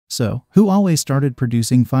So, Huawei started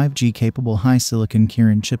producing 5G-capable HiSilicon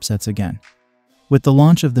Kirin chipsets again. With the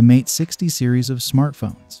launch of the Mate 60 series of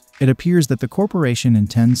smartphones, it appears that the corporation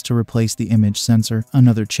intends to replace the image sensor,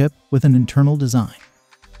 another chip, with an internal design.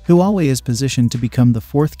 Huawei is positioned to become the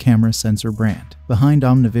fourth camera sensor brand, behind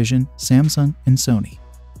Omnivision, Samsung, and Sony.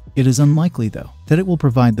 It is unlikely, though, that it will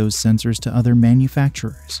provide those sensors to other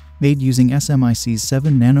manufacturers, made using SMIC's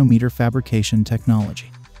 7nm fabrication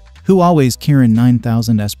technology. Huawei's Kirin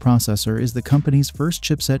 9000S processor is the company's first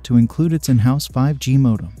chipset to include its in-house 5G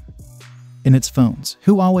modem. In its phones,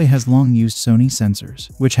 Huawei has long used Sony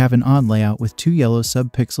sensors, which have an odd layout with 2 yellow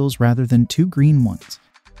subpixels rather than 2 green ones.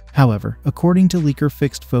 However, according to leaker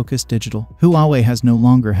Fixed Focus Digital, Huawei no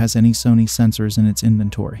longer has any Sony sensors in its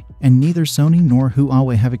inventory, and neither Sony nor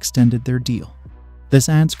Huawei have extended their deal. This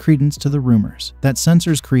adds credence to the rumors that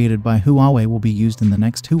sensors created by Huawei will be used in the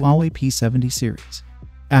next Huawei P70 series.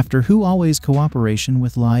 After Huawei's cooperation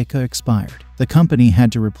with Leica expired, the company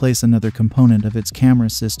had to replace another component of its camera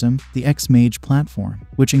system, the X-Mage platform,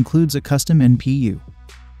 which includes a custom NPU.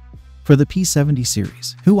 For the P70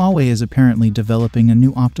 series, Huawei is apparently developing a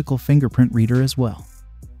new optical fingerprint reader as well.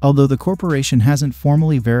 Although the corporation hasn't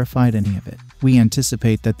formally verified any of it, we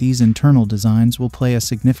anticipate that these internal designs will play a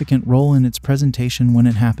significant role in its presentation when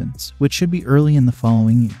it happens, which should be early in the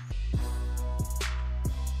following year.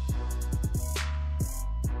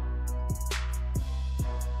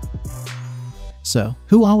 So,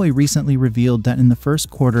 Huawei recently revealed that in the first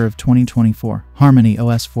quarter of 2024, Harmony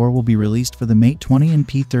OS 4 will be released for the Mate 20 and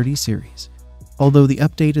P30 series. Although the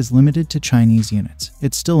update is limited to Chinese units,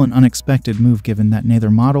 it's still an unexpected move given that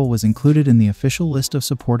neither model was included in the official list of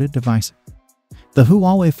supported devices. The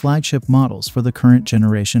Huawei flagship models for the current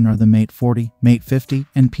generation are the Mate 40, Mate 50,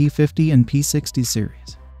 and P50 and P60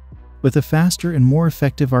 series. With a faster and more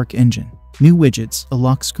effective ARC engine, new widgets, a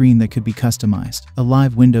lock screen that could be customized, a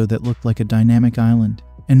live window that looked like a dynamic island,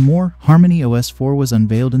 and more, Harmony OS 4 was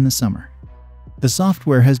unveiled in the summer. The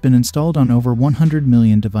software has been installed on over 100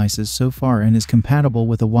 million devices so far and is compatible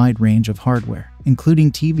with a wide range of hardware,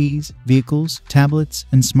 including TVs, vehicles, tablets,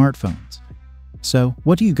 and smartphones. So,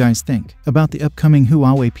 what do you guys think about the upcoming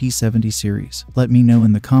Huawei P70 series? Let me know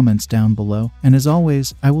in the comments down below, and as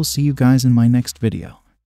always, I will see you guys in my next video.